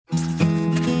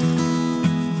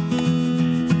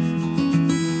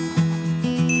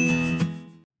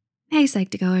Hey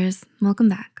Psych2Goers, welcome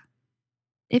back.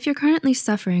 If you're currently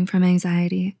suffering from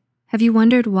anxiety, have you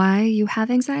wondered why you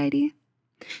have anxiety?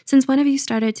 Since when have you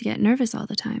started to get nervous all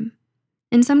the time?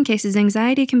 In some cases,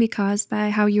 anxiety can be caused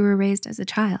by how you were raised as a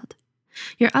child.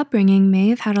 Your upbringing may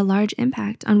have had a large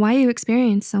impact on why you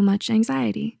experience so much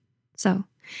anxiety. So,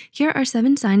 here are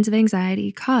 7 signs of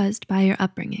anxiety caused by your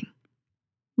upbringing.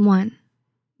 1.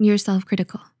 You're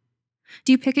self-critical.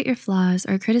 Do you pick at your flaws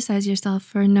or criticize yourself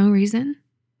for no reason?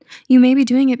 You may be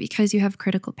doing it because you have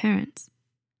critical parents.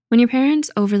 When your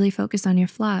parents overly focus on your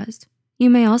flaws, you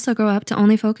may also grow up to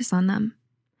only focus on them.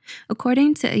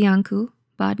 According to Iancu,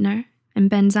 Bodner, and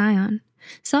Ben Zion,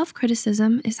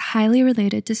 self-criticism is highly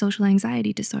related to social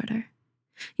anxiety disorder.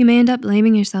 You may end up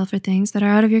blaming yourself for things that are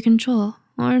out of your control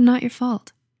or not your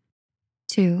fault.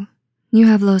 2. You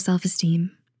have low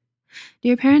self-esteem. Do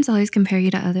your parents always compare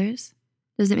you to others?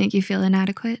 Does it make you feel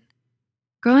inadequate?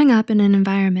 Growing up in an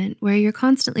environment where you're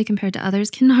constantly compared to others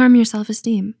can harm your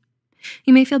self-esteem.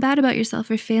 You may feel bad about yourself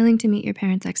for failing to meet your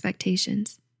parents'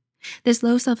 expectations. This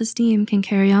low self-esteem can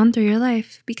carry on through your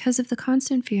life because of the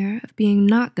constant fear of being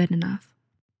not good enough.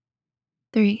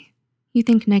 3. You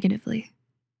think negatively.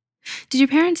 Did your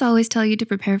parents always tell you to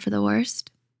prepare for the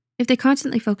worst? If they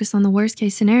constantly focus on the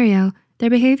worst-case scenario, their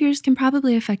behaviors can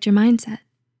probably affect your mindset.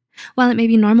 While it may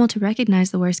be normal to recognize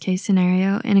the worst-case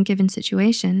scenario in a given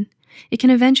situation, it can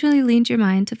eventually lead your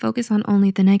mind to focus on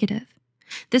only the negative.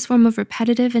 This form of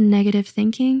repetitive and negative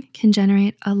thinking can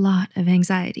generate a lot of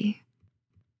anxiety.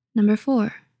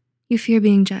 4. You fear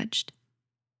being judged.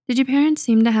 Did your parents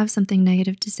seem to have something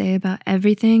negative to say about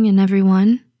everything and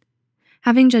everyone?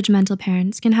 Having judgmental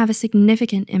parents can have a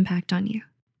significant impact on you.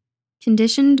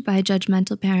 Conditioned by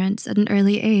judgmental parents at an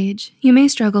early age, you may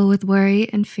struggle with worry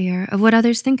and fear of what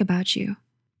others think about you.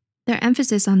 Their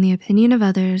emphasis on the opinion of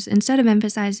others instead of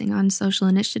emphasizing on social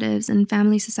initiatives and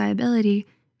family sociability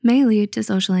may lead to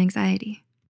social anxiety.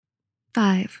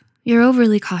 5. You're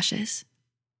overly cautious.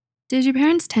 Did your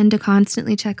parents tend to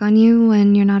constantly check on you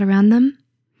when you're not around them?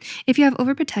 If you have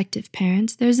overprotective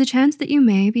parents, there's a chance that you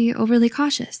may be overly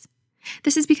cautious.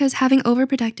 This is because having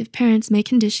overprotective parents may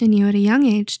condition you at a young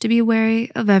age to be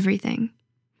wary of everything.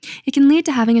 It can lead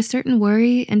to having a certain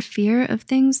worry and fear of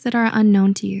things that are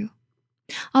unknown to you.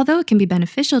 Although it can be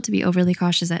beneficial to be overly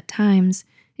cautious at times,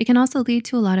 it can also lead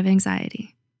to a lot of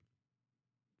anxiety.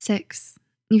 6.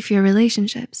 You fear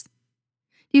relationships.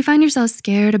 Do you find yourself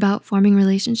scared about forming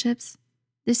relationships?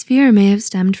 This fear may have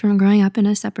stemmed from growing up in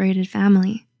a separated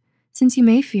family, since you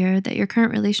may fear that your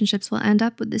current relationships will end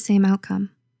up with the same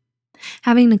outcome.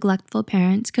 Having neglectful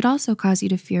parents could also cause you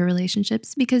to fear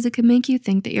relationships because it could make you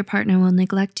think that your partner will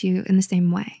neglect you in the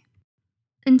same way.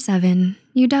 And 7,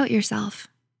 you doubt yourself.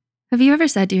 Have you ever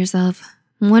said to yourself,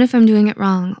 what if I'm doing it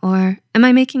wrong? Or am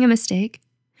I making a mistake?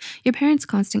 Your parents'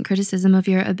 constant criticism of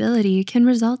your ability can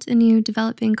result in you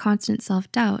developing constant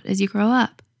self-doubt as you grow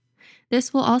up.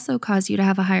 This will also cause you to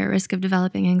have a higher risk of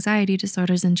developing anxiety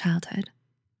disorders in childhood.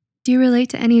 Do you relate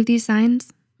to any of these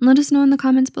signs? Let us know in the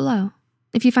comments below.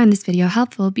 If you find this video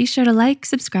helpful, be sure to like,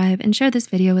 subscribe, and share this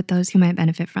video with those who might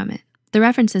benefit from it. The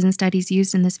references and studies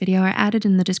used in this video are added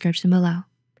in the description below.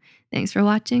 Thanks for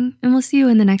watching, and we'll see you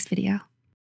in the next video.